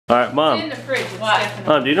All right, Mom. It's in the fridge. It's What?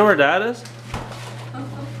 definitely. Mom, do you know where Dad is?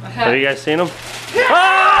 Have you guys seen him?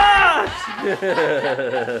 Ah!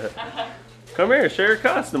 Come here, show your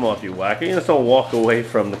costume off, you wacker. You just don't walk away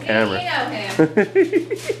from the camera. You know him.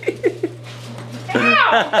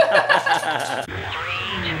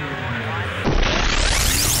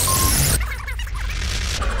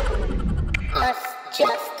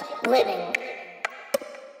 Usjustliving.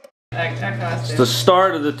 It's the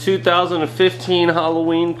start of the 2015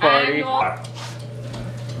 Halloween party.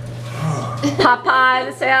 Popeye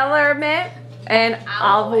the Sailor Man and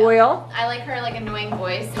olive oil. I like her like annoying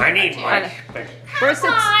voice. I need my Where's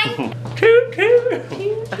it? toot toot.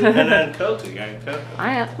 And then Coco, you got Coco.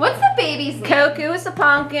 What's the baby's name? Coco is the Do you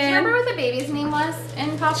pumpkin. remember what the baby's name was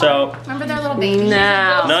in Papa? So- remember their little baby?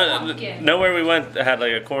 No. Nowhere we went had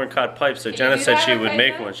like a corncob pipe, so Jenna said she would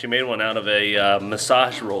make one. She made one out of a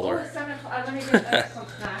massage roller.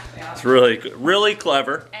 It's really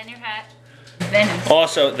clever. And your hat.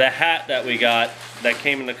 Also, the hat that we got that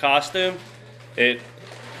came in the costume, it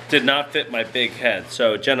did not fit my big head.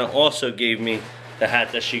 So Jenna also gave me the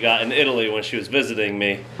hat that she got in Italy when she was visiting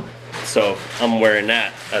me. So I'm wearing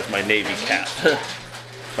that as my Navy cap.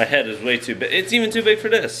 My head is way too big. It's even too big for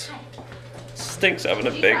this. Stinks having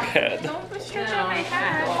a big head.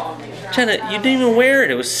 Jenna, you didn't even wear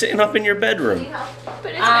it. It was sitting up in your bedroom.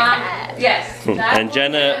 Yes. And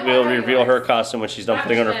Jenna will reveal her costume when she's done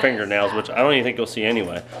putting on her fingernails, which I don't even think you'll see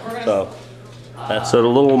anyway. So the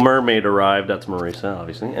little mermaid arrived. That's Marisa,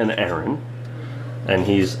 obviously, and Aaron. And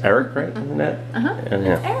he's Eric, right? Isn't that? And,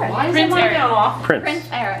 yeah. Eric. Prince Eric. Prince.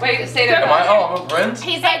 Eric. Wait, say that. I'm a prince?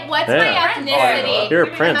 He's like, what's Yeah. my ethnicity? You're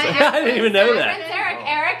a prince. I didn't even know that. Prince Eric.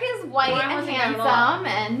 Eric is white and handsome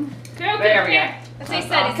and. There we go. As they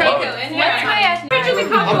said, he's Coco. What's my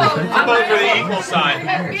ethnicity? I'm voting for the equal sign.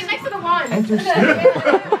 Get next to the one. Alright,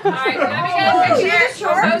 let me get a picture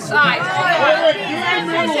on both sides. I'll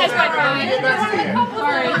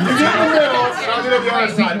get on the other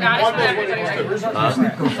side.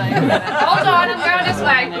 Hold on, I'm going this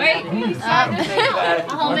way. Wait.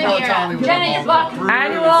 Hold my mirror. Jenny, your buck.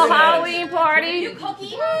 Annual Halloween party.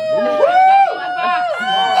 Cookie.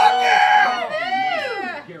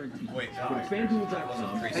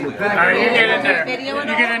 Alright, you get in there. You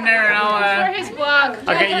get in there and For his blog.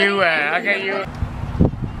 I'll get you, I'll get you.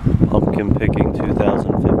 Pumpkin picking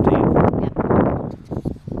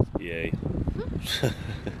 2015. Yay.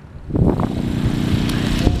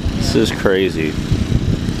 This is crazy.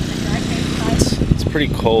 It's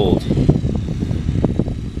pretty cold.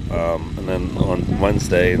 And then on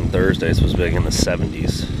Wednesday and Thursday it's supposed to be in the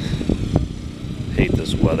 70s. Hate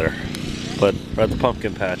this weather. But we're at the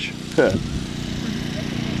pumpkin patch. Yes,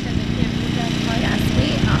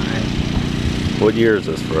 we are. What year is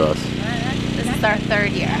this for us? This is our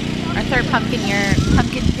third year. Our third pumpkin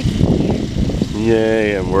picking year.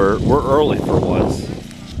 Yay, and we're early for once.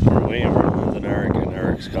 We're waiting for Linda and Eric, and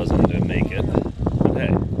Eric's cousin didn't make it. But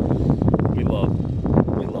hey, we love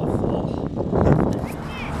fall.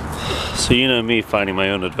 So you know me finding my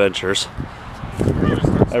own adventures.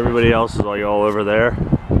 Everybody else is like all over there.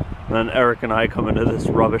 And then Eric and I come into this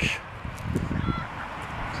rubbish.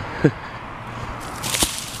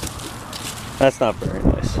 That's not very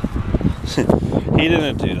nice. He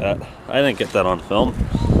didn't do that. I didn't get that on film.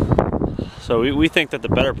 So we think that the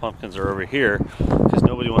better pumpkins are over here because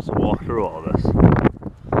nobody wants to walk through all this.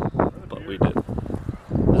 But we did.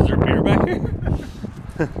 Is there beer back here?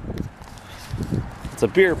 It's a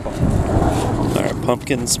beer pump. Alright,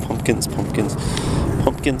 pumpkins. Oh,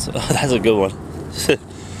 that's a good one.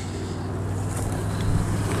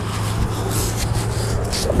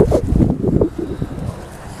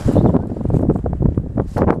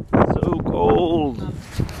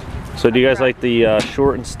 So do you guys like the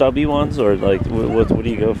short and stubby ones, or like what do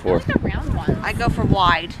you go for? I like the round one. I go for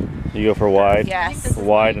wide. You go for wide? Yes.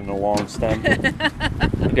 Wide and a long stem.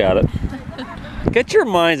 You got it. Get your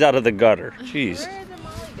minds out of the gutter. Jeez.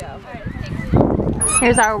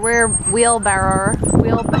 Here's our rear wheelbarrow.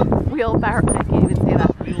 Wheelbarrow. I can't even say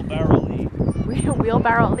that. Wheelbarrow lead.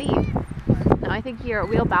 Wheelbarrow lead. No, I think you're a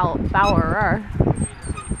wheelbarrower.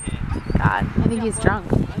 God, I think he's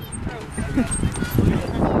drunk.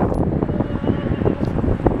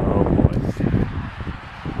 Oh boy.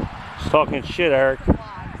 Just talking shit, Eric.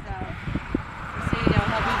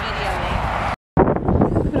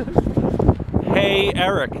 Hey,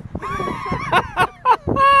 Eric.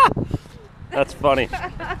 That's funny.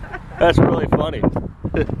 That's really funny.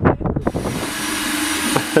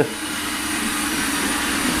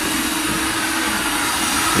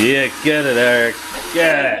 Yeah, get it, Eric.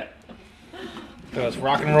 Get it. Let's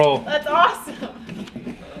rock and roll. That's awesome.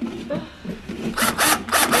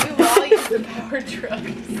 More drugs.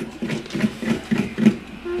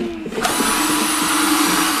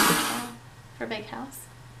 For Big House.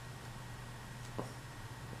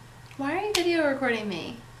 Why are you video recording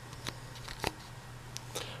me?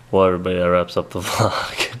 Well, everybody, that wraps up the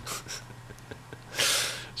vlog.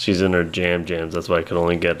 She's in her jams. That's why I could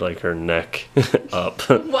only get like her neck up.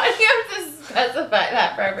 Why do you have to specify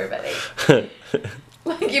that for everybody?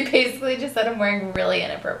 Like you basically just said I'm wearing really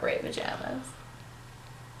inappropriate pajamas.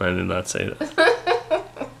 I did not say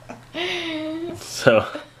that. So,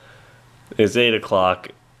 it's 8 o'clock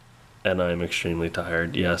and I'm extremely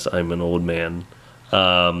tired. Yes, I'm an old man.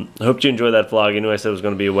 I hope you enjoyed that vlog. I knew I said it was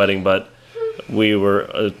going to be a wedding, but we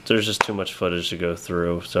were, there's just too much footage to go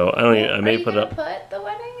through. So, I may put up. Put the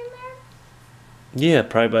wedding in there? Yeah,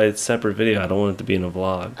 probably by a separate video. I don't want it to be in a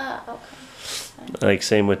vlog. Oh, okay. Like,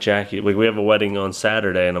 same with Jackie. Like, we have a wedding on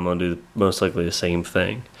Saturday and I'm going to do most likely the same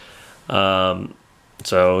thing.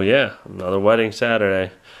 So yeah, another wedding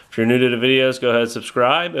Saturday. If you're new to the videos, go ahead and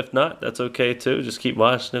subscribe. If not, that's okay too. Just keep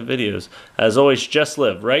watching the videos. As always, just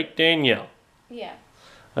live, right, Danielle? Yeah.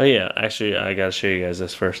 Oh yeah, actually, I gotta show you guys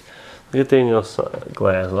this first. Look at Danielle's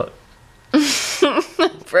glass. Look.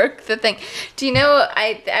 Broke the thing. Do you know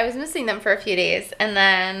I was missing them for a few days, and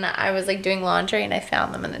then I was like doing laundry, and I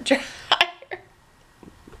found them in the dryer.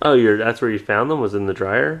 Oh, that's where you found them? Was in the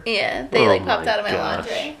dryer? Yeah, they like popped out of my gosh.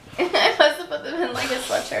 laundry. I must have put them in like a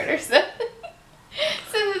sweatshirt or something.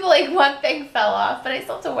 So like one thing fell off, but I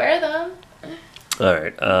still have to wear them. All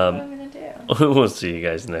right. What am I gonna do? We'll see you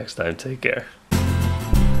guys next time. Take care.